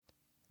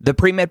The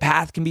pre-med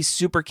path can be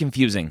super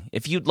confusing.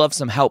 If you'd love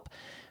some help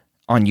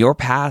on your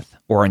path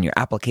or on your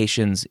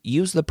applications,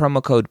 use the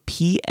promo code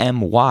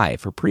PMY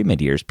for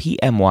pre-med years,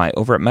 PMY,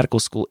 over at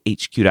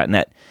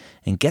medicalschoolhq.net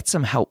and get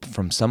some help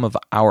from some of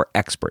our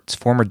experts,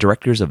 former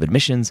directors of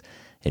admissions,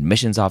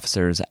 admissions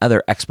officers,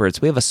 other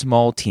experts. We have a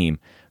small team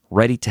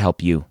ready to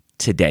help you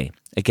today.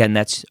 Again,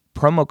 that's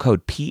promo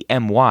code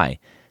PMY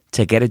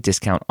to get a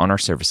discount on our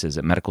services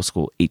at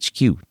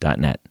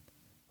medicalschoolhq.net.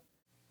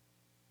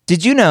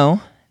 Did you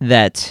know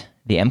that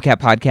the MCAT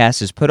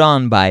podcast is put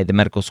on by the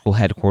medical school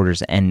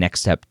headquarters and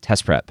Next Step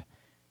Test Prep?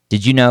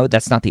 Did you know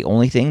that's not the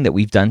only thing that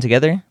we've done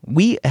together?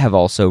 We have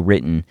also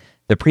written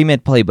the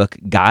Premed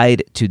Playbook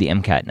Guide to the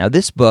MCAT. Now,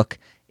 this book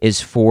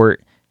is for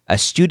a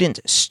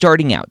student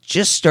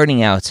just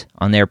starting out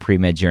on their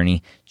pre-med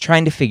journey,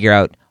 trying to figure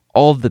out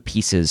all of the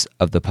pieces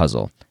of the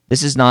puzzle.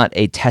 This is not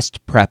a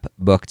test prep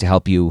book to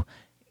help you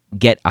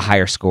get a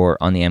higher score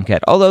on the MCAT,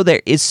 although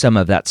there is some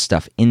of that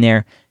stuff in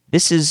there.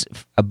 This is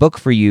a book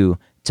for you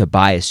to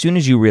buy as soon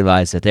as you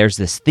realize that there's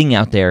this thing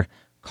out there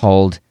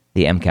called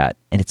the MCAT,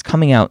 and it's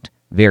coming out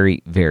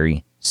very,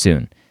 very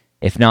soon.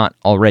 If not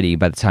already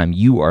by the time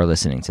you are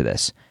listening to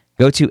this.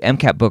 Go to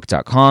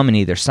mcatbook.com and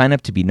either sign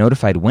up to be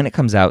notified when it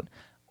comes out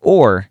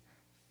or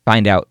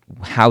find out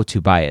how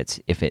to buy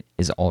it if it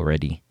is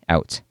already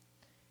out.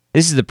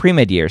 This is the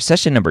Premed Year,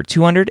 session number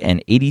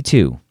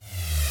 282.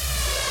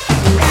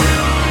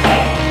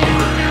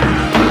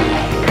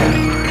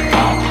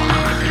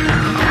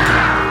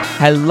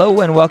 Hello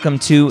and welcome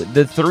to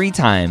the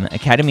 3-time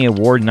Academy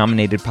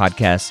Award-nominated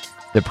podcast,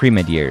 The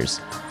Premed Years,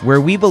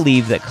 where we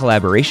believe that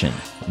collaboration,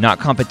 not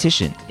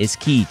competition, is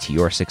key to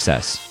your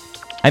success.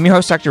 I'm your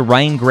host, Dr.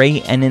 Ryan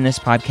Gray, and in this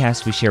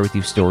podcast, we share with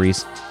you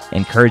stories,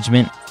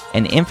 encouragement,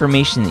 and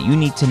information that you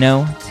need to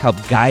know to help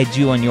guide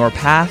you on your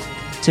path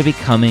to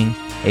becoming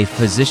a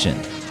physician.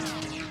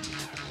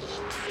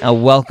 Now,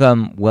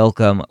 welcome.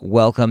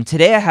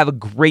 Today, I have a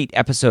great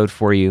episode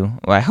for you.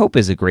 Well, I hope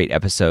is a great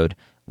episode.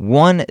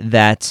 One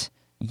that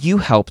you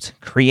helped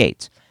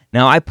create.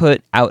 Now, I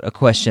put out a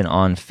question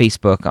on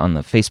Facebook, on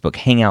the Facebook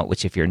Hangout,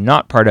 which if you're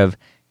not part of,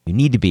 you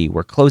need to be.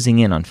 We're closing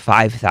in on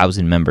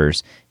 5,000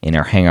 members in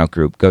our Hangout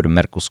group. Go to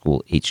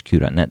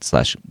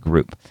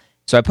medicalschoolhq.net/group.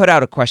 So I put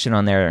out a question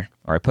on there,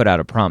 or I put out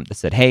a prompt that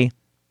said, hey,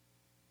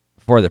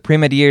 for the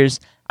pre-med years,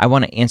 I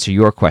want to answer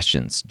your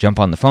questions. Jump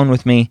on the phone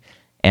with me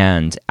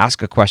and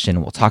ask a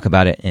question. We'll talk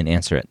about it and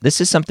answer it. This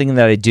is something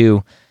that I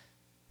do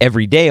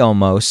every day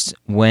almost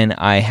when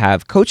I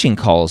have coaching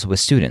calls with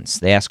students.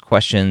 They ask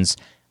questions,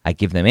 I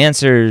give them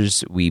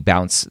answers, we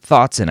bounce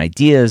thoughts and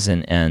ideas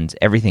and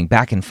everything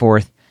back and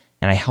forth,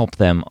 and I help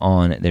them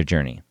on their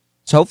journey.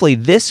 So hopefully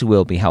this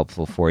will be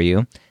helpful for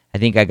you. I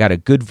think I got a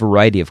good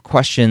variety of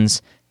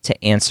questions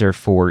to answer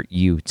for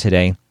you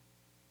today.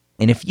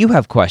 And if you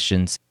have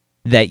questions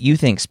that you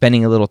think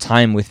spending a little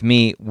time with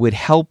me would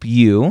help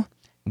you,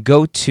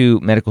 go to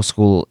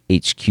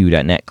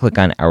medicalschoolhq.net, click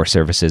on Our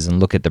Services, and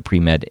look at the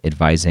Pre-Med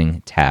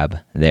Advising tab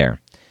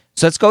there.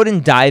 So let's go ahead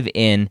and dive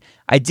in.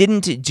 I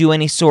didn't do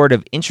any sort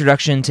of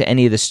introduction to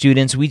any of the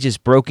students. We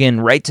just broke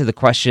in right to the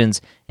questions,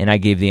 and I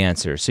gave the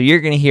answers. So you're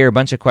going to hear a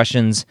bunch of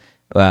questions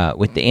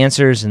with the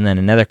answers, and then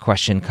another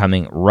question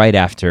coming right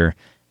after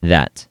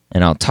that.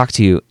 And I'll talk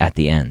to you at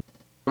the end.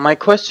 My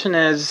question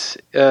is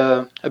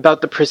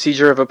about the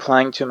procedure of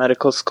applying to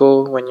medical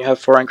school when you have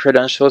foreign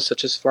credentials,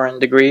 such as foreign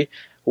degree.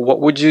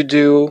 What would you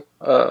do?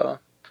 What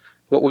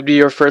would be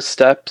your first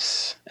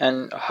steps?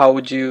 And how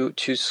would you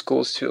choose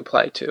schools to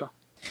apply to?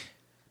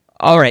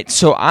 All right,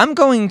 so I'm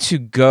going to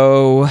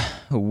go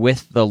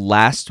with the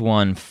last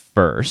one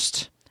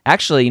first.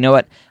 Actually, you know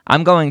what?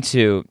 I'm going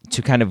to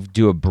kind of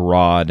do a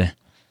broad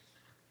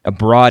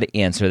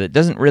answer that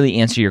doesn't really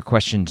answer your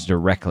questions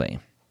directly.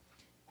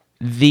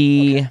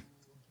 If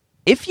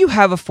you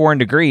have a foreign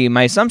degree,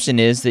 my assumption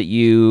is that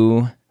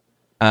you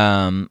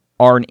are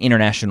an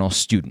international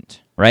student,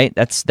 right?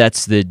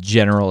 That's the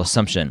general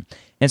assumption.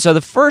 And so the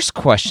first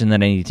question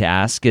that I need to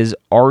ask is,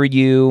 are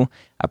you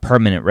a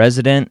permanent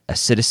resident, a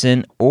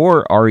citizen,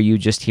 or are you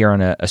just here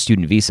on a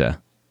student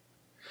visa?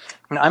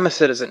 I'm a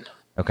citizen.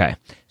 Okay.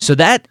 So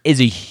that is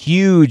a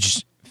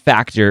huge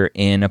factor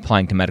in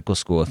applying to medical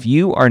school. If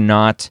you are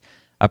not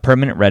a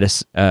permanent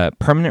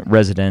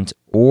resident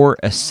or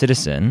a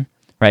citizen,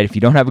 right? If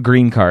you don't have a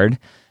green card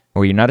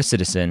or you're not a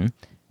citizen,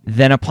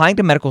 then applying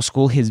to medical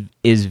school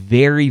is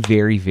very,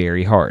 very,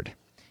 very hard.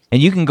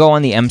 And you can go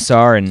on the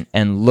MSAR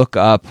and look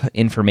up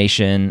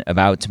information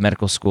about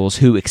medical schools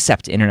who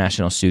accept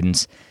international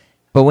students.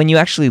 But when you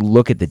actually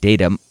look at the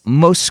data,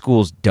 most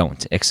schools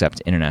don't accept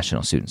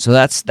international students. So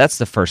that's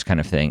the first kind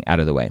of thing out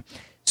of the way.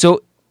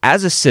 So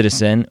as a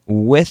citizen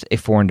with a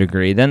foreign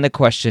degree, then the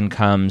question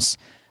comes,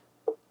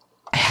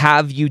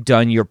 have you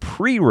done your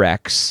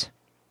prereqs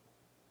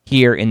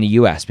here in the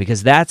U.S.?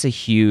 Because that's a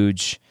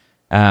huge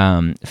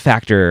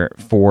factor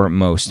for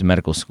most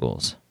medical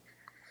schools.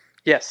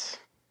 Yes.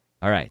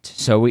 All right,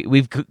 so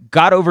we've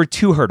got over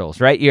two hurdles,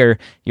 right? You're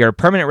a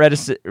permanent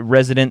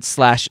resident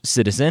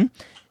 /citizen.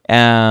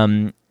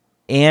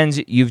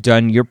 and you've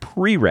done your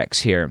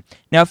prereqs here.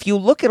 Now, if you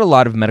look at a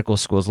lot of medical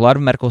schools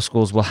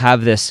will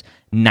have this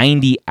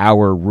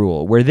 90-hour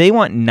rule where they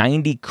want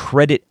 90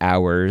 credit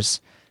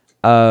hours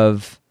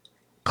of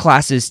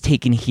classes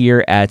taken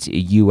here at a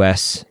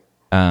U.S.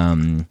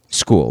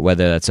 School,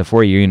 whether that's a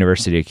 4-year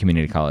university or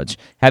community college.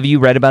 Have you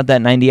read about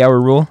that 90-hour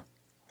rule?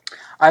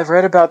 I've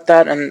read about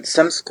that, and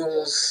some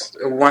schools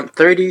want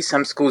 30,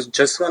 some schools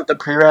just want the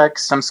prereqs,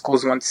 some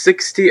schools want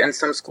 60, and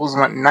some schools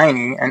want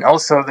 90. And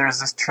also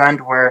there's this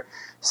trend where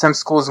some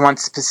schools want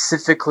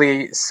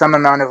specifically some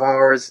amount of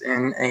hours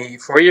in a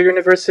 4-year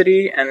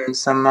university and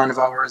some amount of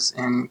hours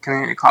in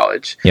community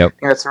college. Yep. I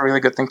think that's a really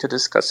good thing to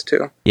discuss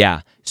too.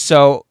 Yeah.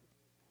 So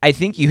I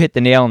think you hit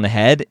the nail on the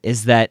head,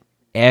 is that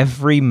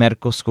every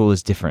medical school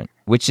is different,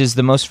 which is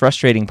the most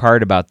frustrating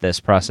part about this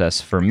process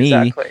for me,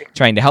 Exactly.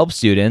 trying to help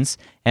students,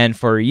 and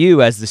for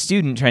you as the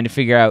student trying to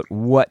figure out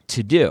what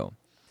to do.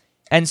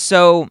 And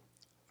so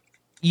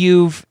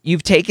you've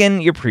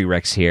taken your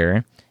prereqs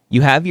here.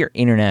 You have your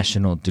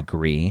international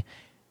degree.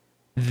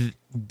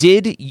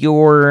 Did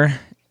your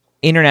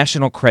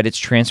international credits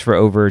transfer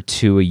over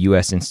to a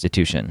U.S.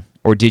 institution,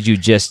 or did you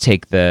just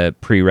take the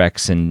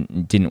prereqs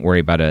and didn't worry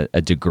about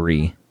a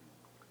degree?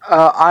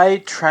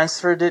 I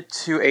transferred it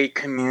to a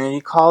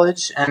community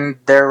college, and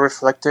they're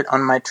reflected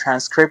on my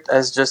transcript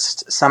as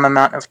just some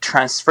amount of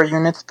transfer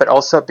units, but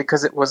also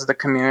because it was the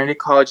community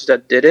college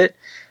that did it,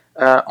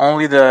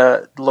 only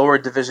the lower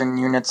division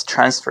units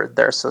transferred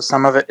there. So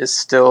some of it is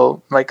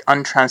still like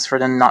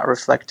untransferred and not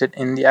reflected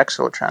in the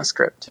actual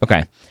transcript.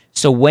 Okay.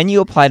 So when you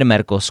apply to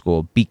medical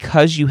school,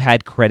 because you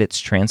had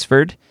credits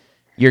transferred,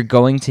 you're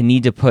going to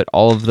need to put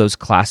all of those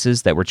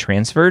classes that were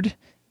transferred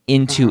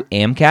into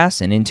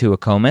AMCAS and into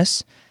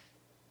ACOMAS.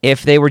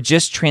 If they were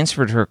just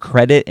transferred for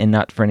credit and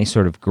not for any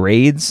sort of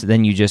grades,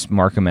 then you just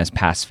mark them as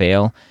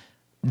pass-fail.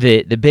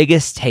 The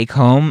biggest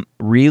take-home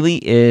really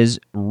is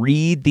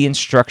read the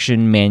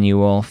instruction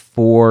manual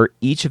for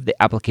each of the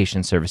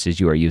application services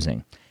you are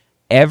using.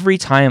 Every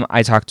time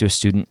I talk to a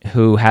student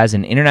who has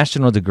an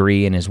international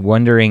degree and is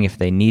wondering if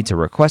they need to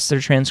request their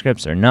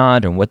transcripts or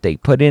not, and what they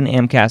put in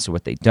AMCAS or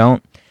what they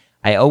don't,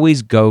 I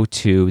always go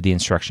to the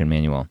instruction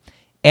manual.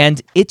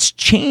 And it's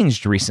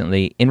changed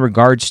recently in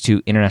regards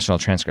to international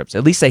transcripts.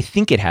 At least I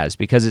think it has,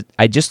 because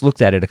I just looked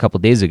at it a couple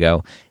days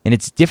ago, and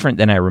it's different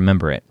than I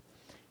remember it.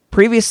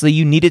 Previously,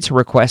 you needed to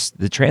request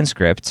the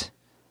transcript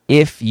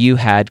if you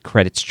had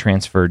credits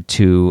transferred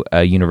to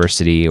a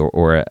university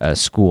or a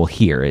school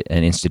here,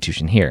 an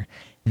institution here.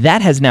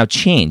 That has now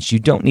changed. You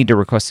don't need to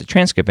request the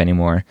transcript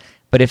anymore,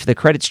 but if the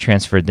credit's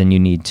transferred, then you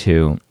need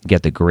to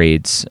get the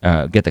grades,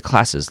 get the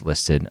classes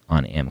listed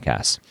on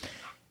AMCAS.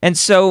 And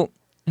so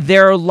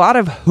there are a lot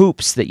of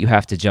hoops that you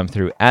have to jump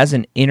through as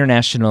an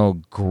international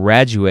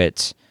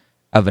graduate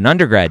of an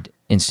undergrad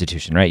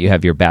institution, right? You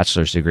have your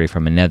bachelor's degree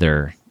from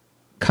another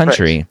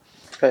country.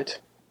 Right.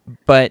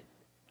 But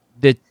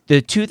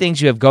the two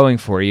things you have going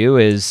for you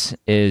is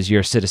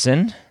you're a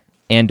citizen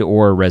and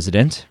or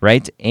resident,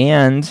 right?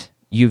 And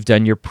you've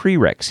done your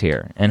prereqs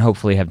here and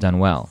hopefully have done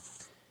well.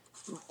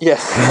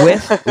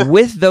 Yes.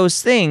 with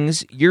those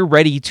things, you're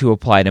ready to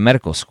apply to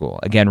medical school.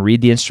 Again,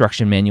 read the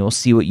instruction manual,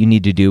 see what you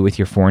need to do with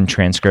your foreign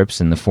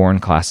transcripts and the foreign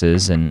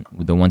classes and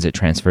the ones that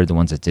transferred, the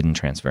ones that didn't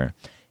transfer.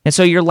 And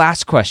so your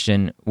last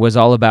question was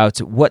all about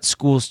what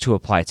schools to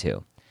apply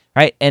to,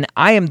 right? And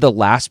I am the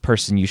last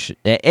person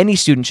any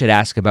student should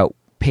ask about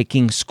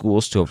picking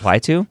schools to apply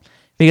to,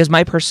 because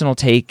my personal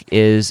take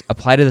is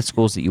apply to the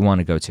schools that you want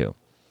to go to.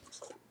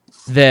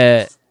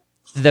 The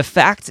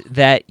fact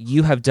that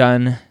you have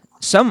done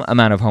some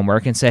amount of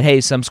homework and said,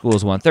 hey, some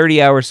schools want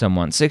 30 hours, some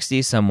want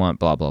 60, some want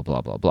blah, blah,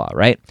 blah, blah, blah,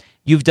 right?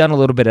 You've done a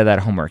little bit of that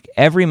homework.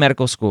 Every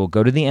medical school,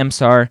 go to the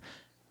MSAR,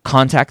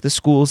 contact the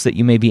schools that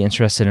you may be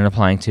interested in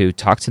applying to,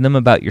 talk to them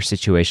about your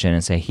situation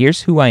and say,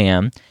 here's who I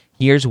am,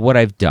 here's what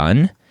I've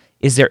done.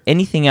 Is there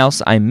anything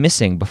else I'm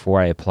missing before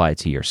I apply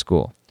to your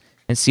school?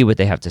 And see what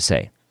they have to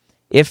say.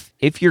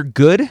 If you're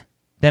good,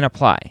 then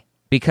apply,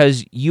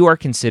 because you are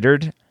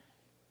considered,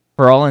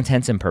 for all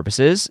intents and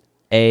purposes,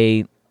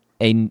 a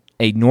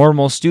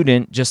normal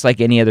student, just like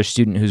any other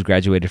student who's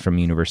graduated from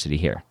university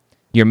here.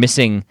 You're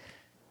missing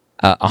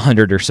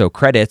 100 or so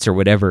credits or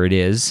whatever it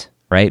is,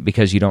 right?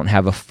 Because you don't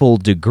have a full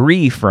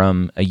degree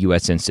from a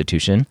U.S.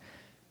 institution,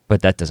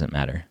 but that doesn't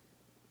matter.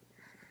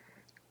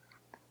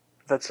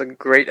 That's a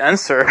great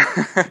answer.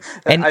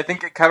 And I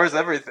think it covers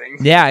everything.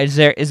 Yeah. Is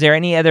there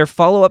any other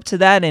follow-up to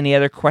that? Any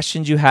other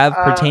questions you have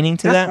pertaining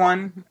to that? Just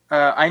one.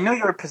 I know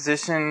your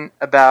position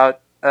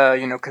about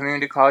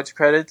community college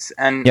credits,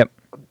 and yep.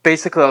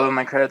 Basically all of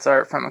my credits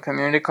are from a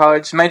community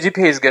college. My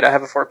GPA is good. I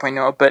have a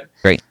 4.0, but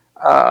great.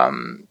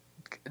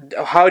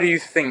 How do you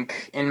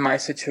think in my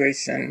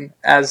situation,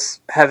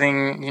 as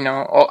having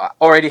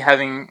already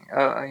having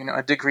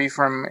a degree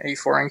from a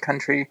foreign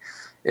country,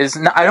 is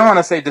not, I don't want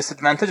to say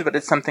disadvantage, but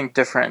it's something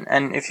different.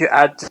 And if you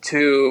add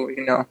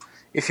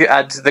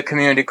the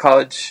community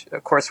college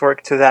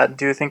coursework to that,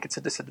 do you think it's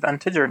a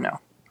disadvantage or no?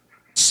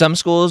 Some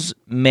schools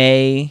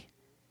may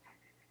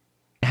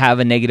have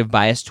a negative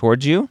bias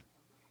towards you,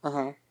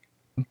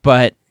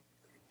 but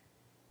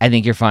I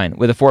think you're fine.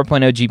 With a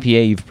 4.0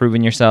 GPA, you've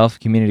proven yourself,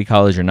 community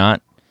college or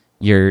not,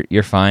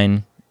 you're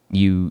fine.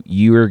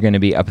 You are going to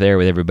be up there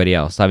with everybody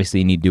else. Obviously,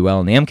 you need to do well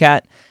in the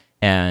MCAT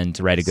and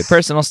write a good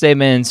personal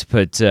statement,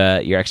 put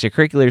your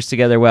extracurriculars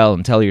together well,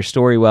 and tell your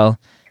story well,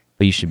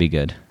 but you should be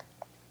good.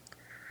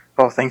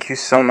 Well, thank you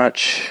so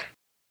much.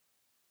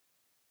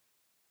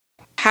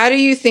 How do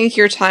you think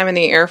your time in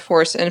the Air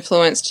Force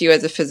influenced you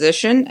as a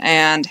physician,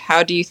 and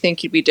how do you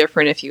think you'd be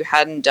different if you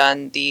hadn't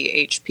done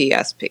the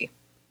HPSP?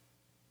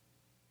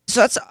 So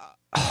that's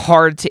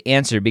hard to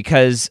answer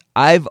because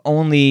I've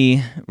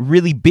only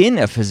really been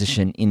a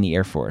physician in the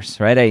Air Force,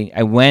 right?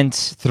 I went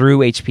through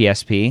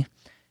HPSP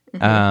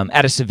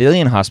at a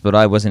civilian hospital.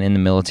 I wasn't in the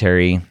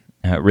military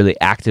really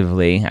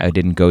actively. I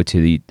didn't go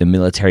to the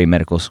military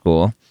medical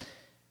school.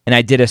 And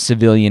I did a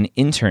civilian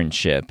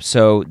internship.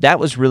 So that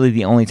was really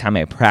the only time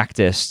I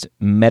practiced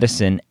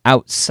medicine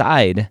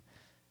outside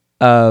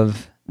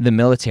of the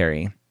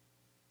military.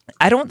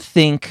 I don't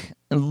think,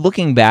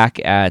 looking back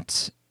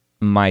at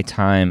my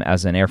time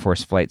as an Air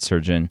Force flight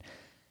surgeon,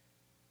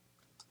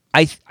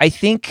 I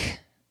think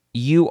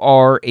you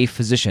are a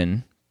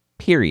physician,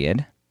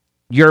 period.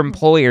 Your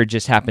employer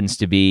just happens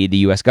to be the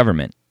U.S.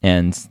 government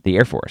and the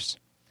Air Force,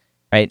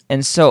 right?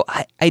 And so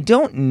I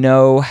don't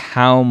know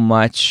how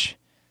much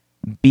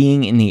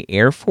being in the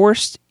Air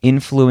Force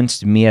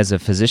influenced me as a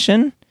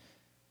physician.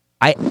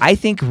 I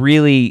think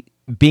really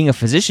being a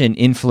physician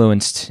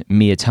influenced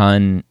me a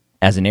ton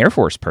as an Air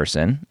Force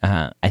person.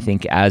 I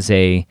think as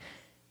a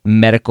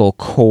medical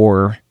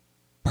corps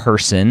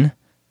person,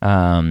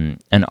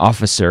 an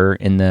officer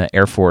in the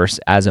Air Force,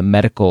 as a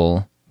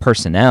medical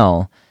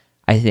personnel,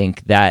 I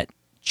think that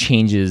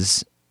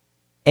changes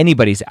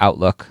anybody's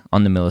outlook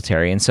on the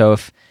military. And so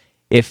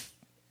if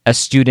a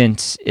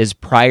student is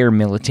prior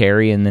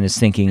military and then is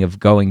thinking of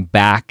going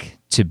back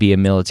to be a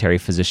military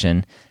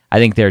physician, I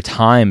think their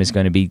time is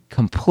going to be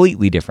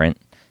completely different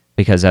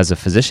because as a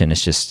physician,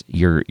 it's just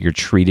you're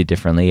treated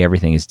differently.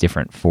 Everything is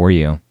different for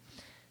you.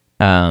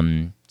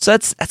 So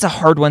that's a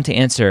hard one to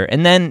answer.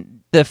 And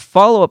then the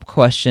follow-up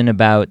question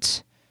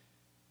about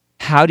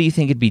how do you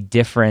think it'd be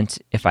different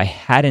if I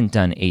hadn't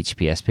done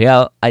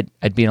HPSP?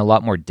 I'd be in a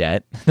lot more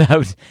debt.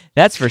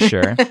 That's for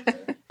sure.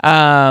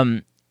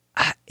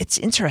 It's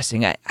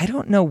interesting. I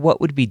don't know what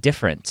would be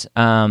different.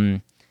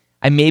 I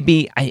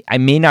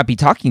may not be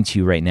talking to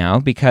you right now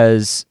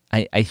because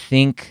I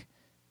think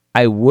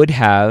I would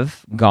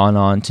have gone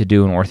on to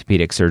do an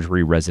orthopedic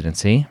surgery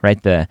residency,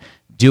 right?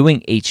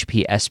 Doing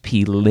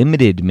HPSP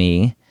limited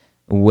me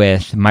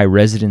with my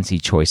residency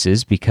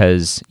choices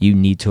because you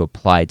need to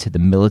apply to the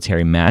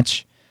military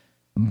match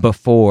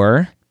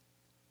before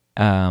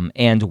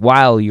and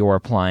while you're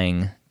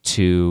applying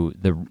to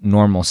the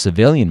normal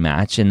civilian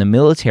match, and the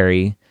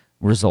military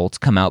results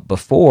come out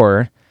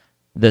before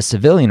the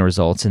civilian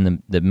results,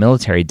 and the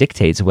military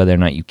dictates whether or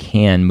not you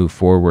can move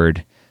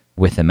forward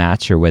with a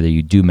match or whether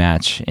you do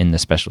match in the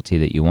specialty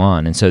that you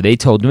want. And so they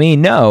told me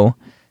no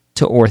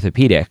to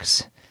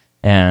orthopedics,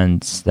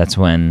 and that's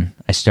when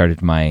I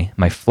started my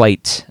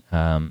flight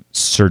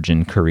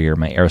surgeon career,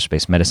 my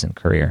aerospace medicine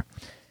career.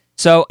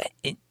 So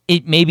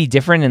it may be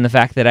different in the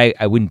fact that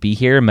I wouldn't be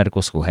here,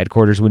 medical school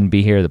headquarters wouldn't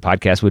be here, the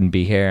podcast wouldn't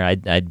be here.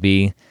 I'd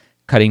be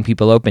cutting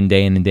people open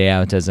day in and day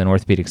out as an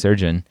orthopedic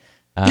surgeon.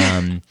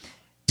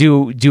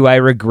 Do I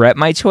regret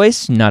my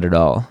choice? Not at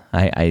all.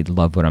 I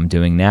love what I'm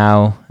doing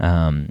now.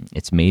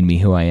 It's made me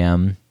who I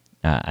am.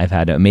 I've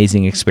had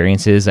amazing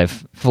experiences.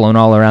 I've flown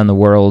all around the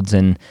world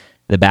in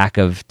the back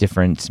of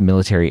different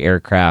military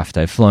aircraft.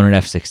 I've flown an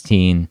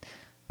F-16.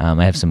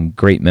 I have some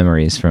great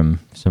memories from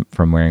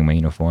wearing my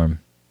uniform.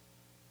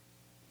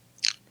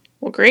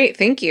 Well, great.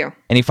 Thank you.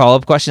 Any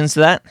follow-up questions to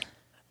that?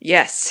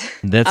 Yes.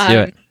 Let's do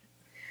it.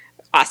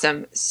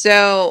 Awesome.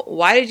 So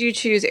why did you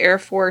choose Air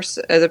Force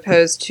as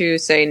opposed to,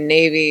 say,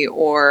 Navy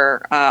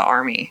or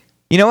Army?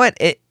 You know what?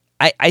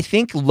 I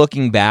think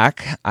looking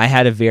back, I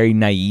had a very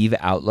naive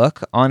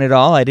outlook on it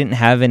all. I didn't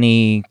have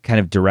any kind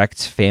of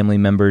direct family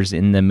members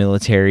in the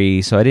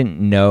military, so I didn't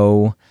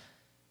know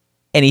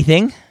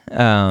anything.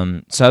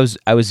 So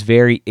I was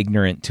very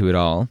ignorant to it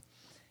all.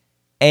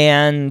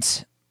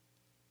 And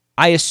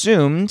I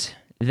assumed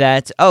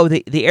that,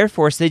 the Air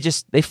Force,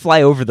 they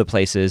fly over the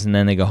places and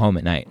then they go home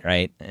at night,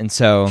 right? And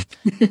so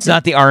it's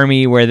not the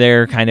Army where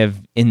they're kind of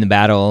in the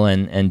battle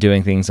and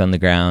doing things on the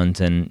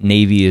ground, and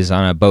Navy is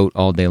on a boat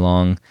all day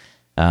long.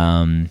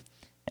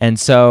 And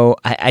so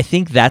I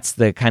think that's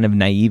the kind of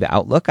naive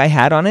outlook I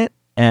had on it,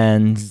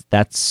 and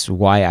that's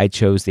why I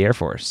chose the Air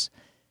Force.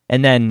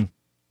 And then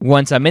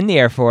once I'm in the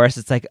Air Force,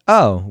 it's like,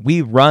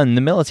 we run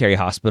the military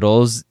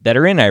hospitals that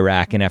are in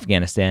Iraq and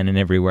Afghanistan and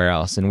everywhere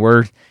else, and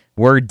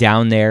we're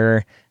down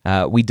there.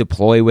 We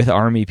deploy with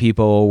Army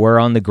people. We're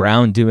on the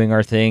ground doing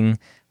our thing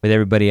with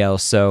everybody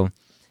else. So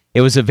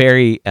it was a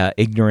very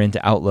ignorant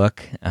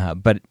outlook,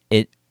 but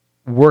it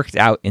worked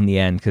out in the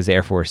end because the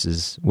Air Force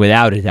is,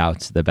 without a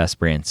doubt, the best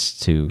branch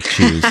to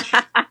choose.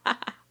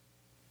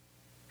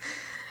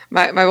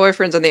 My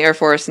boyfriend's in the Air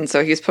Force, and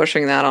so he's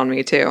pushing that on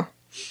me too.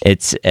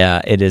 It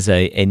is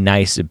a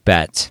nice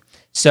bet.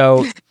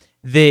 So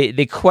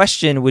The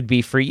question would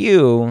be for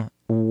you,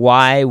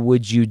 why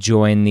would you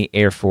join the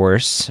Air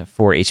Force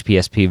for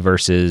HPSP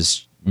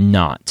versus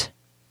not?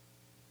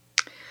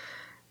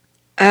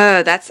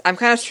 I'm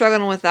kind of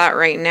struggling with that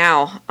right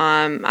now.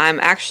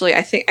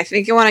 I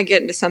think I want to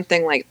get into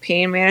something like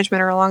pain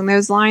management or along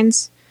those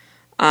lines.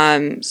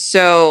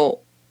 So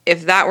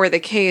if that were the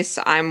case,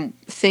 I'm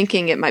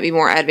thinking it might be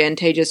more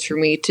advantageous for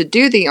me to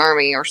do the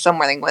Army or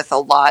something with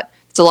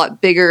it's a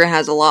lot bigger,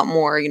 has a lot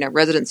more,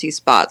 residency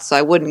spots. So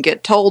I wouldn't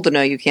get told,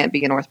 no, you can't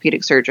be an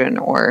orthopedic surgeon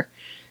or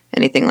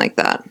anything like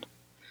that.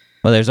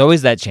 Well, there's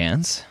always that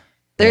chance.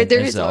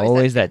 There's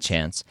always that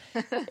chance.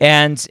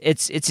 And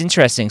it's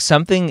interesting.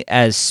 Something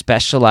as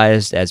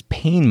specialized as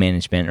pain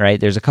management, right?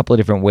 There's a couple of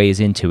different ways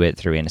into it,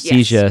 through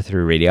anesthesia,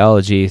 through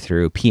radiology,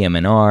 through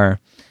PM&R.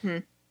 Mm-hmm.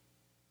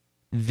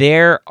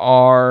 There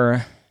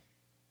are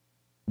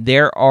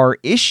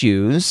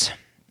issues,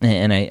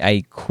 and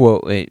I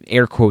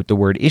air quote the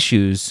word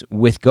issues,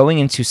 with going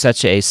into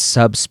such a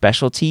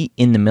subspecialty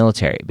in the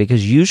military,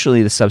 because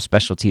usually the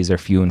subspecialties are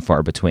few and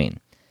far between.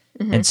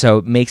 Mm-hmm. And so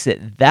it makes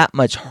it that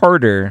much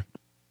harder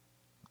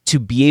to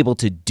be able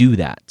to do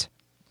that.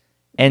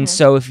 And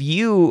so if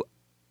you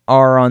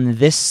are on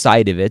this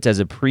side of it as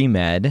a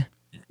pre-med,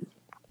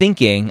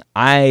 thinking,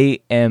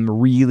 I am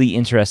really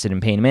interested in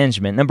pain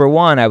management, number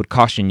one, I would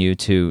caution you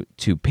to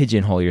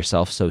pigeonhole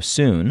yourself so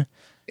soon,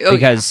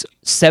 because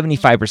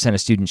 75%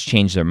 of students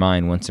change their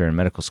mind once they're in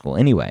medical school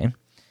anyway.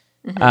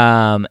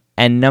 Mm-hmm.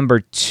 And number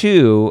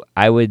two,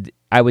 I would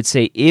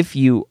say, if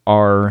you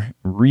are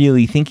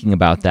really thinking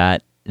about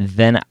that,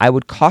 then I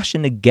would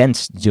caution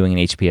against doing an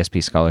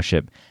HPSP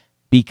scholarship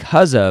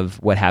because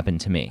of what happened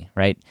to me,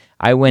 right?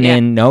 I went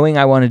in knowing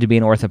I wanted to be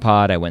an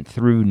orthopod. I went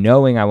through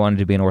knowing I wanted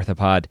to be an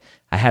orthopod.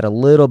 I had a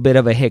little bit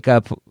of a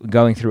hiccup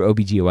going through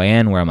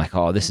OBGYN where I'm like,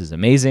 oh, this is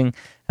amazing.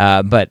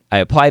 But I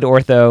applied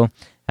ortho,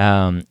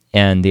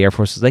 and the Air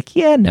Force was like,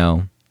 yeah,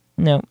 no,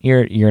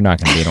 you're not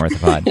going to be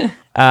an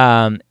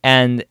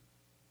orthopod.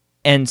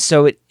 And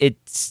so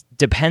it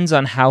depends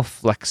on how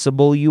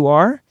flexible you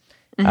are.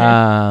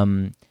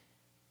 Mm-hmm.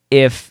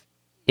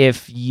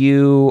 If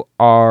you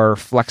are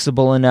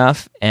flexible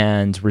enough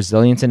and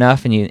resilient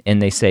enough,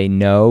 and they say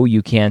no,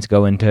 you can't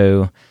go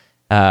into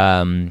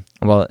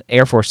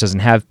Air Force doesn't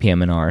have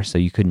PM&R, so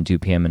you couldn't do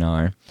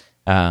PM&R.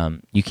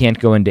 You can't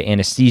go into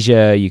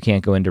anesthesia, you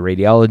can't go into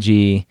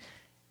radiology.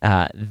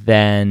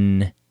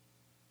 Then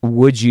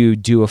would you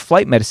do a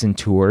flight medicine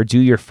tour, do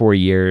your 4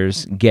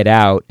 years, get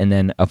out, and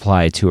then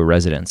apply to a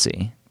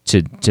residency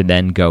to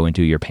then go and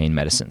do your pain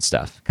medicine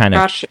stuff? Kind of,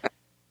 Gotcha.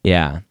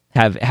 Yeah.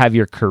 Have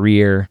your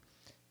career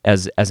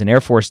as an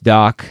Air Force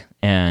doc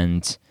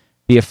and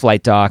be a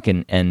flight doc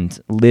and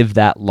live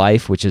that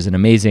life, which is an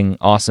amazing,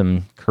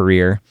 awesome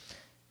career,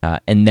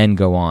 and then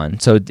go on.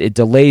 So it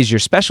delays your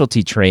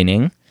specialty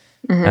training,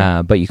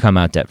 but you come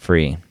out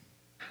debt-free.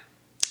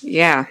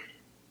 Yeah.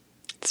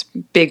 It's a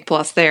big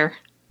plus there.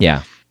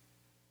 Yeah.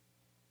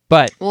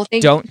 But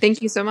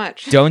thank you so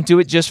much. Don't do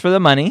it just for the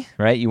money,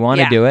 right? You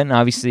want to do it, and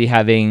obviously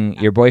having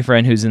your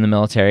boyfriend who's in the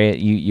military,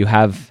 you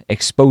have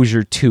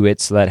exposure to it,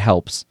 so that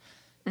helps.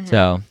 Mm-hmm.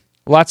 So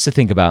lots to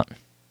think about.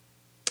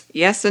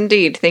 Yes,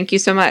 indeed. Thank you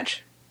so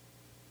much.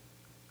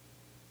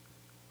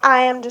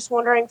 I am just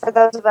wondering, for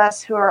those of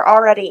us who are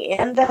already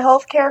in the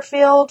healthcare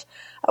field,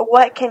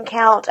 what can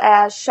count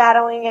as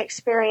shadowing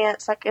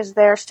experience? Like, is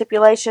there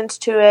stipulations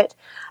to it,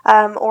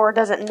 or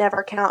does it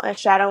never count as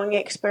shadowing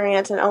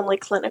experience and only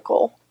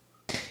clinical?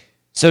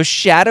 So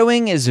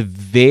shadowing is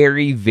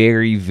very,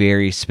 very,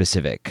 very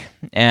specific.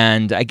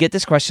 And I get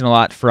this question a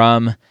lot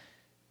from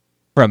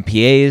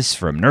PAs,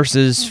 from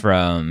nurses,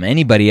 from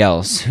anybody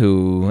else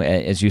who,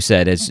 as you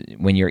said,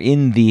 when you're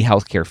in the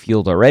healthcare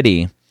field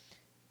already,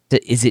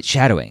 is it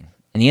shadowing?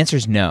 And the answer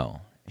is no.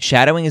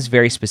 Shadowing is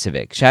very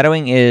specific.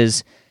 Shadowing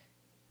is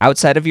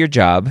outside of your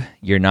job.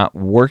 You're not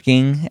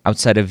working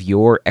outside of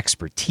your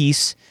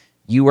expertise.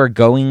 You are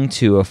going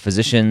to a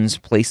physician's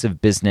place of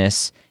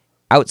business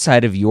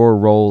outside of your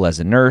role as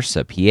a nurse,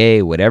 a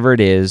PA, whatever it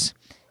is,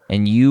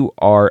 and you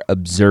are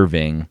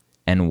observing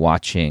and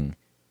watching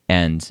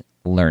and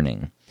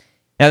learning.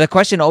 Now, the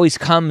question always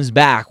comes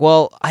back,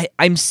 well,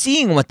 I'm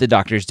seeing what the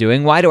doctor's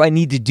doing. Why do I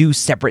need to do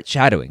separate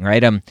shadowing,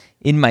 right? I'm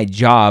in my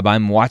job,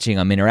 I'm watching,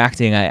 I'm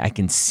interacting, I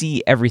can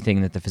see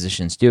everything that the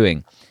physician's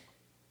doing.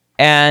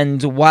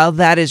 And while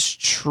that is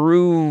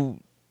true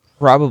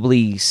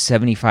probably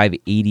 75,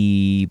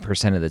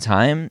 80% of the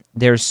time,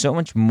 there's so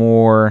much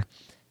more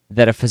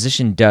that a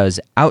physician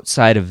does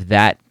outside of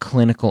that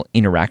clinical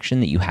interaction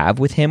that you have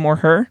with him or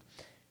her,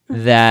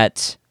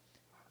 that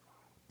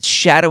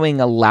shadowing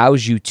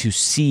allows you to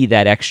see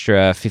that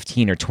extra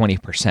 15 or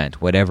 20%,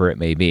 whatever it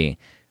may be.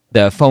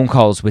 The phone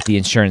calls with the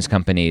insurance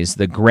companies,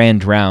 the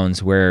grand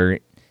rounds where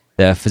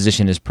the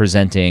physician is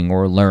presenting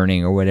or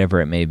learning or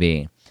whatever it may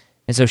be.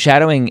 And so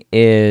shadowing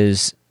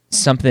is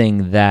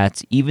something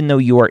that, even though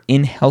you are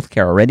in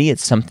healthcare already,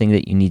 it's something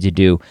that you need to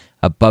do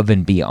above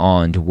and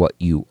beyond what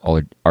you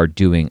are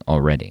doing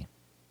already.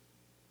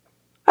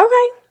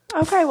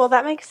 Okay, well,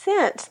 that makes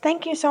sense.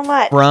 Thank you so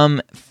much.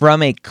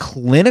 From a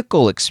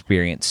clinical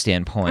experience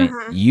standpoint,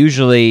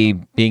 usually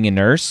being a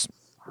nurse,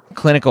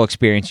 clinical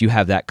experience, you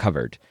have that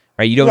covered,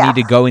 right? You don't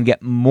need to go and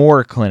get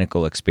more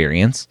clinical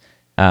experience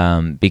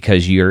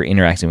because you're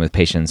interacting with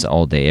patients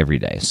all day, every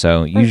day.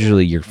 So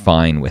usually you're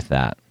fine with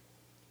that.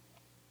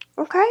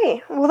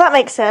 Okay, well, that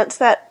makes sense.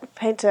 That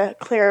paints a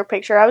clearer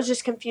picture. I was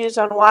just confused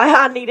on why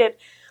I needed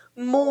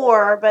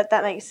more, but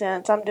that makes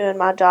sense. I'm doing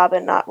my job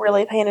and not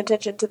really paying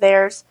attention to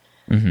theirs.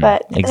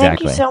 But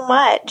thank you so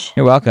much.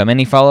 You're welcome.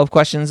 Any follow-up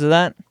questions to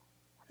that?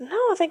 No,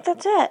 I think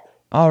that's it.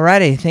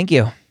 Alrighty, thank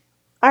you.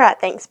 All right,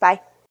 thanks.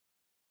 Bye.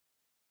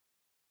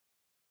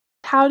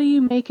 How do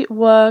you make it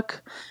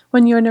work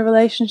when you're in a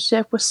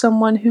relationship with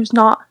someone who's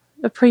not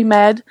a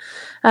pre-med?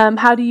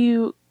 How do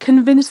you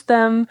convince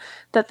them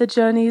that the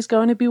journey is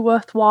going to be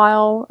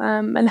worthwhile?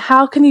 And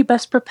how can you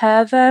best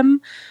prepare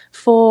them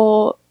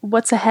for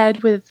what's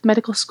ahead with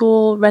medical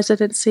school,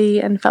 residency,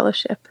 and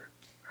fellowship?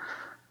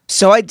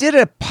 So I did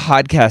a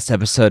podcast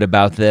episode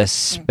about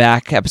this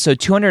back, episode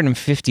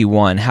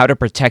 251, how to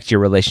protect your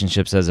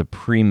relationships as a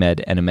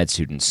pre-med and a med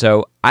student.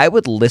 So I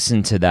would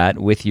listen to that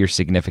with your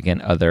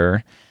significant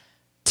other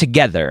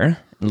together,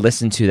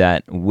 listen to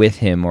that with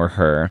him or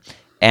her,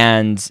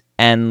 and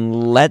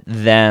let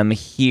them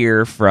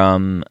hear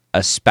from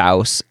a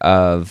spouse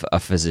of a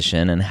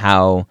physician and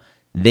how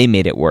they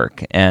made it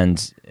work.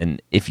 And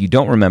if you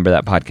don't remember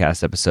that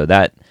podcast episode,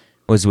 that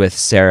was with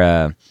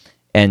Sarah,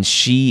 and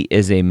she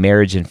is a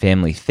marriage and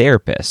family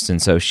therapist.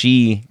 And so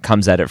she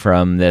comes at it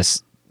from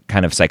this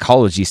kind of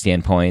psychology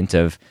standpoint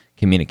of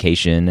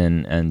communication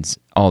and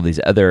all these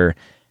other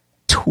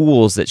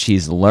tools that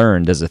she's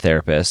learned as a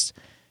therapist.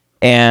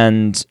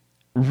 And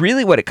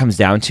really what it comes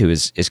down to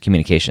is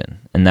communication.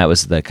 And that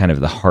was the kind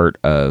of the heart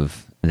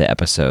of the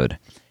episode.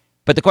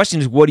 But the question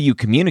is, what do you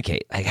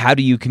communicate? Like, how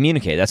do you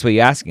communicate? That's what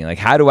you're asking. Like,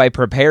 how do I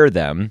prepare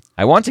them?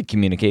 I want to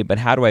communicate, but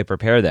how do I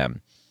prepare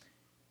them?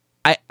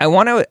 I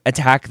want to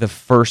attack the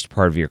first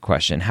part of your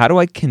question. How do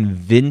I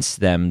convince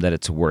them that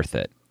it's worth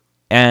it?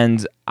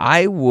 And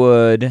I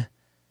would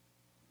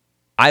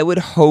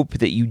hope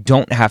that you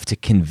don't have to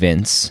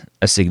convince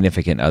a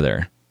significant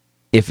other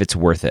if it's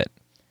worth it.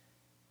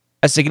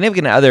 A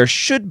significant other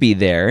should be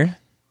there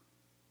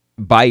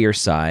by your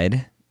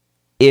side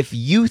if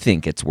you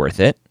think it's worth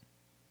it.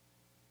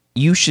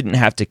 You shouldn't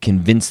have to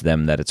convince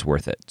them that it's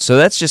worth it. So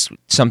that's just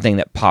something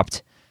that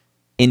popped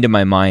into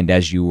my mind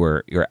as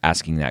you're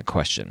asking that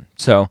question.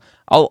 So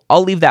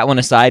I'll leave that one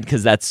aside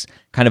because that's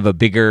kind of a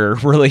bigger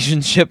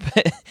relationship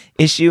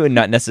issue and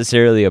not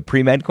necessarily a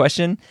pre-med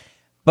question.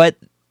 But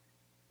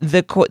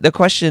the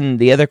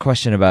other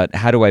question about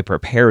how do I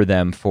prepare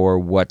them for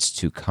what's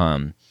to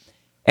come,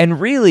 and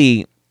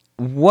really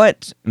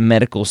what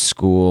medical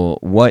school,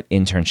 what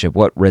internship,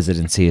 what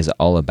residency is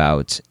all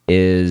about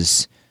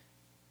is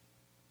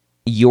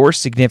your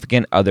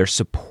significant other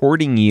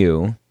supporting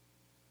you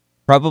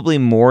probably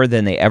more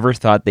than they ever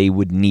thought they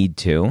would need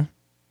to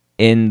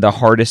in the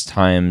hardest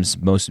times,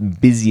 most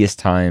busiest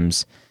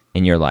times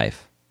in your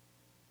life.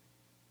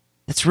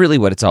 That's really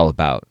what it's all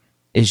about,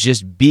 is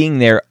just being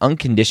there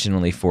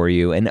unconditionally for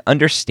you and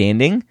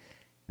understanding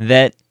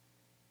that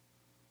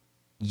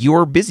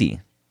you're busy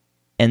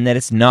and that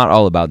it's not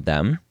all about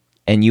them,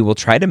 and you will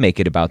try to make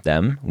it about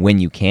them when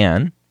you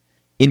can,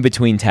 in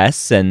between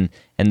tests and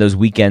those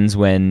weekends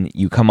when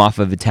you come off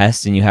of a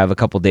test and you have a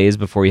couple days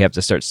before you have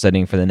to start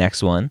studying for the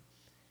next one.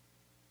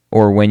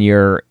 Or when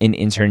you're in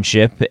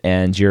internship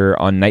and you're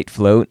on night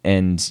float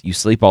and you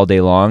sleep all day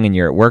long and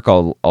you're at work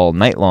all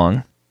night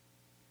long.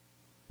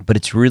 But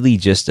it's really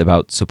just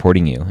about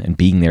supporting you and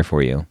being there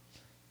for you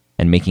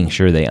and making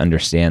sure they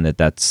understand that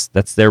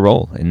that's their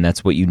role and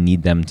that's what you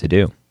need them to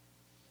do.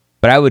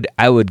 But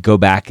I would go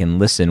back and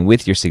listen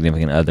with your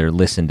significant other,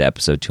 listen to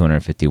episode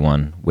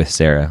 251 with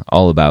Sarah,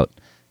 all about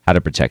how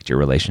to protect your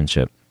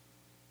relationship.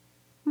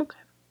 Okay.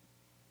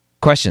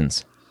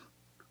 Questions?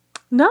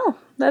 No,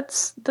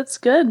 that's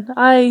good.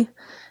 I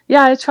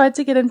tried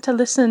to get him to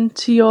listen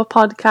to your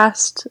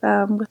podcast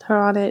with her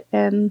on it,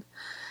 and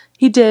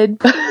he did.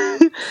 But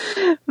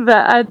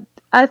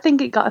I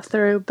think it got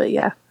through. But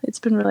yeah, it's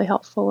been really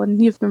helpful, and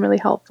you've been really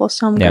helpful,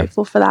 so I'm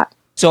grateful for that.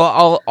 So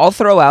I'll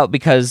throw out,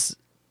 because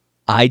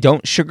I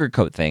don't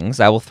sugarcoat things,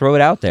 I will throw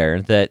it out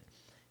there that,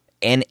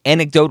 and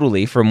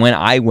anecdotally from when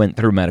I went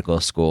through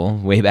medical school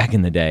way back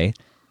in the day,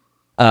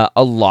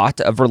 a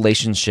lot of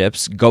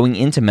relationships going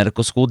into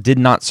medical school did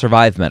not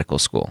survive medical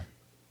school.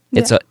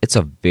 Yeah. It's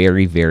a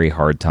very, very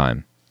hard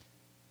time.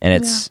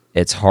 And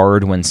it's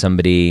hard when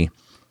somebody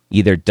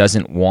either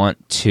doesn't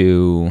want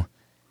to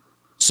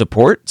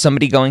support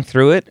somebody going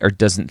through it or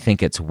doesn't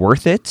think it's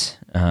worth it.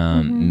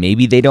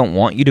 Maybe they don't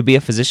want you to be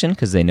a physician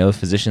because they know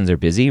physicians are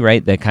busy,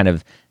 right? That kind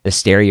of the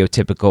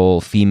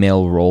stereotypical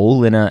female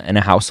role in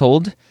a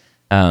household.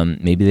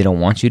 Maybe they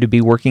don't want you to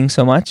be working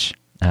so much.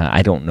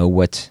 I don't know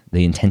what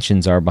the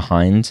intentions are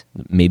behind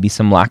maybe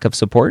some lack of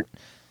support,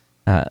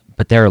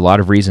 but there are a lot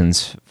of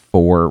reasons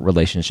for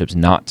relationships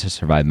not to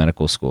survive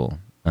medical school.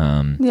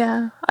 I'm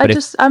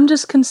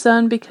just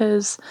concerned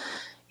because,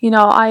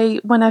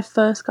 when I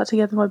first got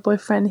together with my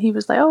boyfriend, he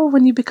was like, oh,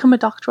 when you become a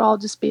doctor, I'll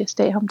just be a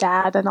stay-at-home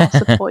dad and I'll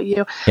support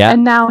you. Yeah.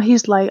 And now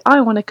he's like, I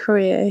want a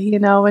career,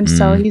 and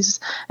so he's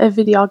a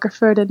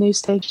videographer at a news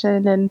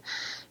station, and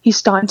he's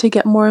starting to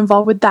get more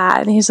involved with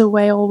that, and he's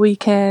away all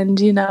weekend,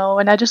 and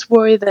I just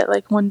worry that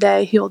like one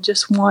day he'll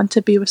just want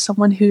to be with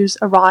someone who's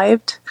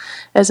arrived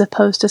as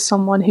opposed to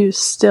someone who's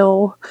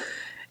still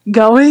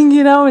going,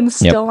 and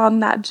still on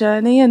that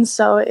journey. And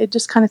so it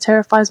just kind of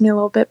terrifies me a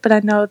little bit, but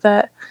I know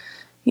that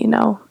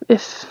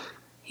if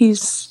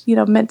he's,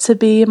 meant to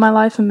be in my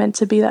life and meant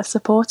to be that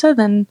supporter,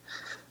 then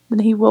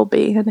he will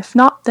be. And if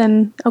not,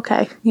 then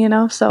okay,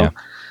 so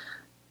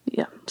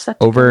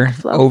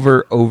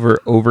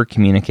over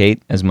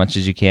communicate as much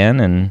as you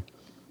can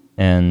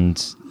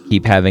and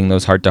keep having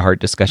those heart-to-heart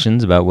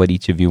discussions about what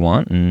each of you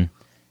want. And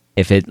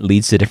if it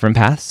leads to different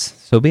paths,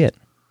 so be it.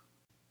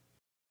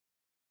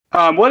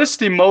 What is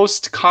the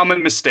most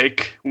common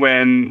mistake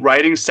when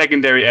writing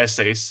secondary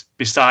essays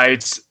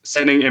besides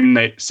sending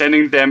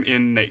them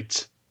in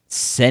late?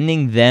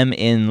 Sending them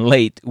in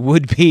late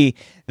would be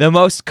the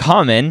most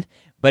common,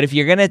 but if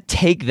you're going to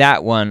take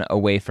that one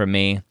away from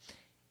me,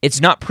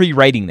 it's not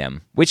pre-writing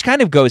them, which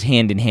kind of goes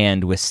hand in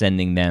hand with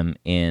sending them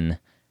in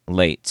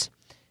late.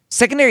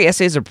 Secondary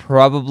essays are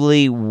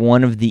probably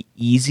one of the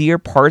easier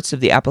parts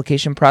of the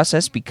application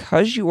process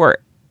because you are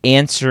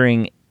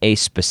answering a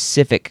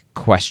specific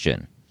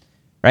question.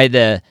 Right,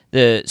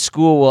 the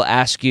school will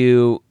ask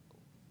you,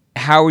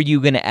 how are you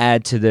going to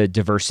add to the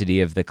diversity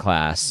of the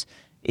class?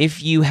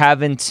 If you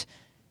haven't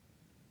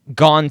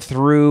gone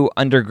through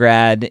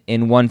undergrad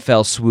in one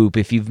fell swoop,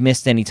 if you've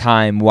missed any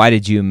time, why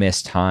did you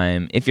miss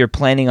time? If you're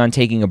planning on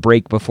taking a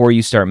break before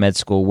you start med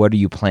school, what are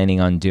you planning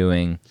on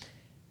doing?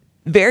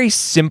 Very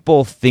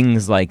simple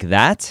things like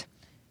that.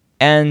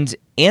 And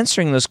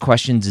answering those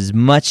questions is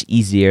much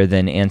easier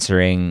than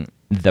answering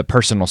the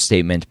personal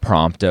statement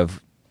prompt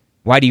of,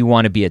 why do you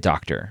want to be a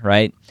doctor,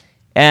 right?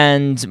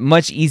 And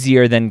much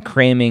easier than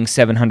cramming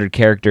 700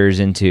 characters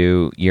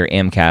into your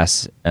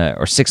AMCAS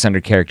or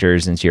 600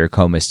 characters into your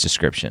COMIS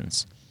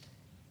descriptions.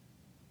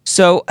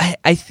 So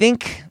I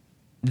think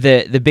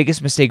the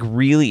biggest mistake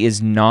really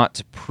is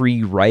not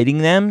pre-writing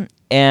them.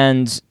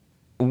 And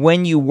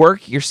when you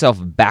work yourself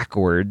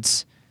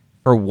backwards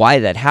for why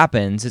that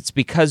happens, it's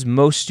because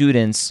most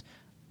students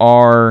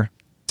are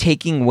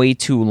taking way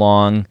too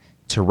long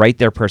to write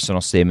their personal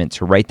statement,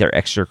 to write their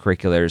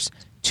extracurriculars,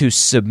 to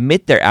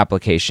submit their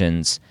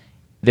applications.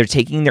 They're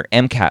taking their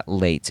MCAT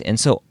late. And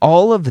so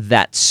all of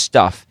that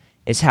stuff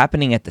is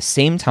happening at the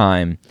same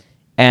time.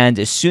 And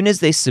as soon as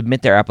they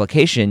submit their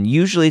application,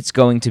 usually it's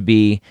going to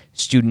be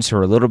students who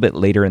are a little bit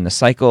later in the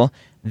cycle.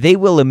 They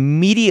will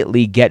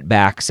immediately get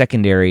back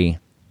secondary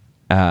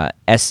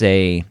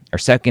essay or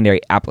secondary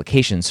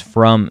applications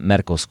from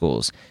medical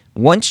schools.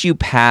 Once you're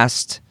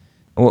past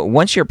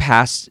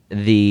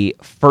the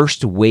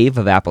first wave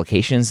of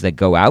applications that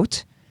go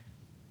out,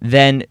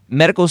 then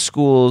medical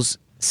schools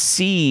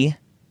see,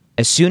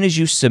 as soon as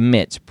you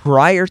submit,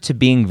 prior to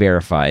being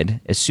verified,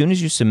 as soon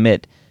as you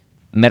submit,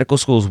 medical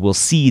schools will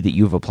see that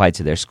you've applied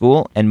to their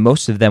school, and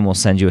most of them will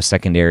send you a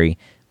secondary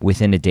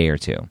within a day or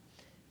two.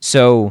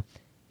 So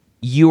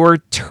you're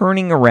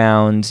turning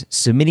around,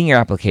 submitting your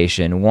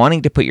application,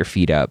 wanting to put your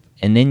feet up,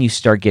 and then you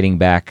start getting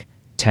back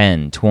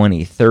 10,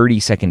 20, 30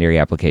 secondary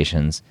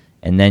applications,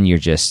 and then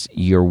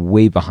you're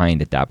way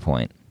behind at that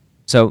point.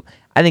 So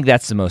I think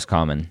that's the most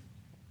common.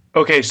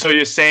 Okay, so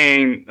you're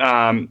saying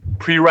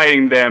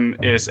pre-writing them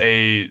is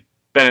a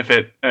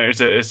benefit,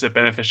 is a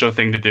beneficial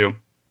thing to do.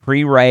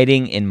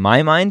 Pre-writing, in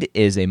my mind,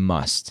 is a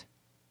must.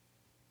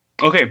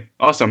 Okay,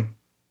 awesome.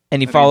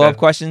 Any follow-up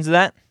questions to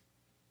that?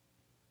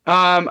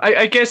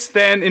 I guess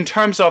then, in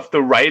terms of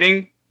the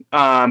writing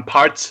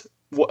parts,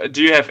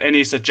 do you have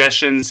any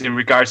suggestions in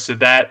regards to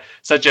that?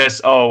 Such as,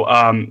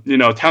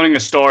 telling a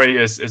story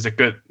is a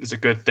good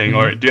thing, mm-hmm.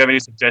 Or do you have any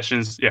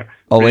suggestions? Yeah,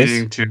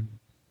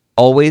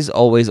 Always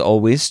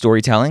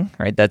storytelling,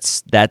 right?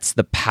 That's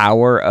the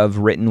power of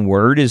written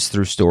word is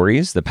through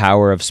stories. The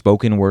power of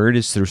spoken word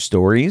is through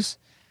stories.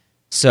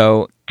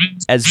 So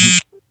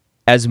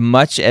as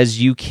much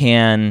as you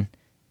can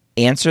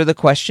answer the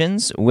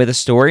questions with a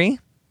story,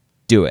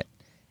 do it.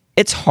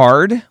 It's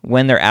hard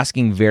when they're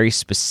asking very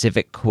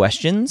specific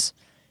questions,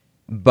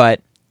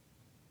 but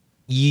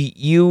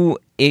you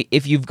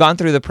if you've gone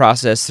through the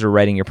process through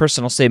writing your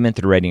personal statement,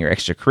 through writing your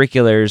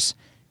extracurriculars,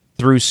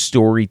 through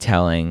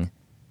storytelling,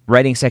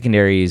 writing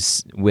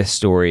secondaries with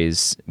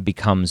stories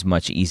becomes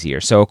much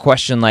easier. So a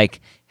question like,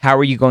 how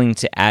are you going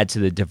to add to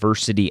the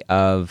diversity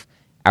of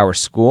our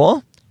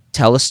school?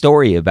 Tell a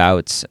story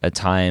about a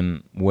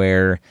time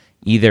where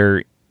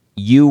either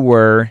you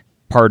were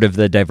part of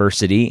the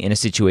diversity in a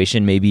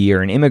situation, maybe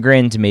you're an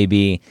immigrant,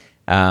 maybe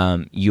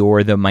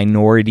you're the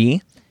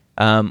minority,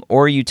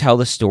 or you tell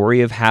the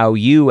story of how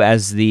you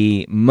as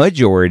the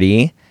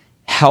majority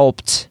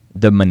helped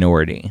the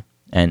minority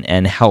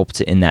and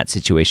helped in that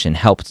situation,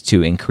 helped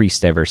to increase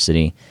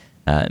diversity,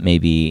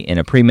 maybe in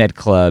a pre-med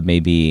club,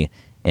 maybe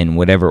in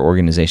whatever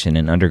organization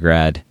in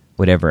undergrad,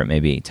 whatever it may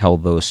be. Tell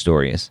those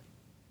stories.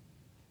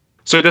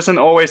 So it doesn't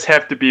always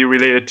have to be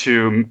related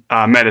to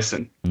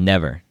medicine.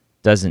 Never.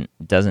 Doesn't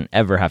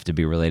ever have to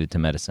be related to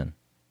medicine.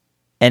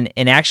 And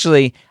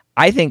actually,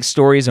 I think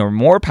stories are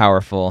more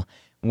powerful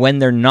when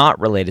they're not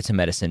related to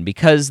medicine,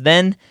 because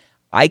then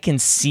I can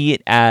see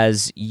it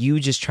as you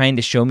just trying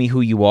to show me who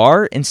you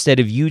are instead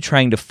of you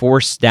trying to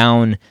force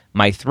down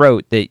my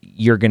throat that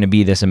you're going to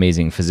be this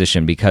amazing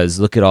physician because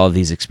look at all of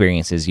these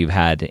experiences you've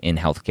had in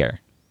healthcare.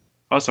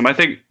 Awesome. I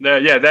think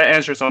that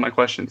answers all my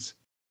questions.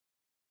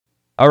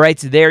 All right,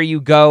 so there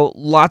you go.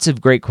 Lots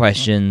of great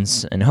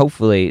questions and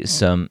hopefully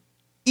some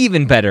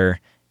even better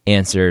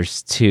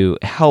answers to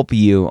help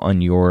you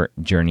on your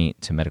journey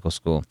to medical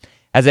school.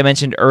 As I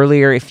mentioned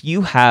earlier, if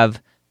you have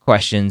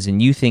questions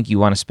and you think you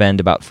want to spend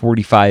about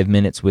 45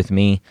 minutes with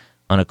me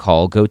on a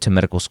call, go to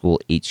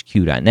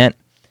medicalschoolhq.net,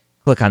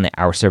 click on the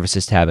Our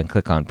Services tab, and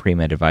click on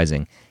Premed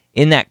Advising.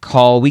 In that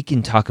call, we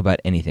can talk about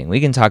anything. We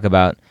can talk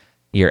about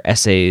your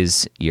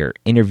essays, your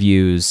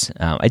interviews.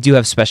 I do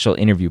have special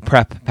interview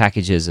prep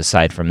packages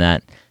aside from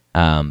that,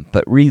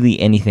 but really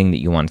anything that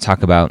you want to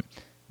talk about,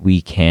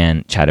 we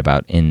can chat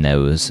about in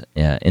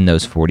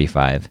those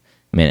 45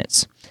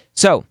 minutes.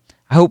 So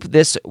I hope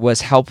this was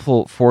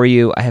helpful for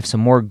you. I have some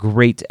more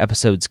great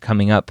episodes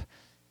coming up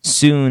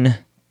soon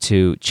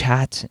to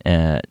chat,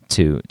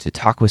 to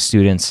talk with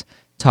students,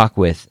 talk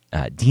with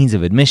deans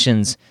of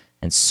admissions,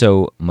 and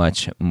so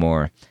much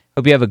more.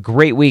 Hope you have a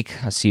great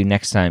week. I'll see you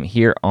next time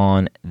here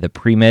on the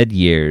Premed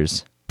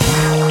Years.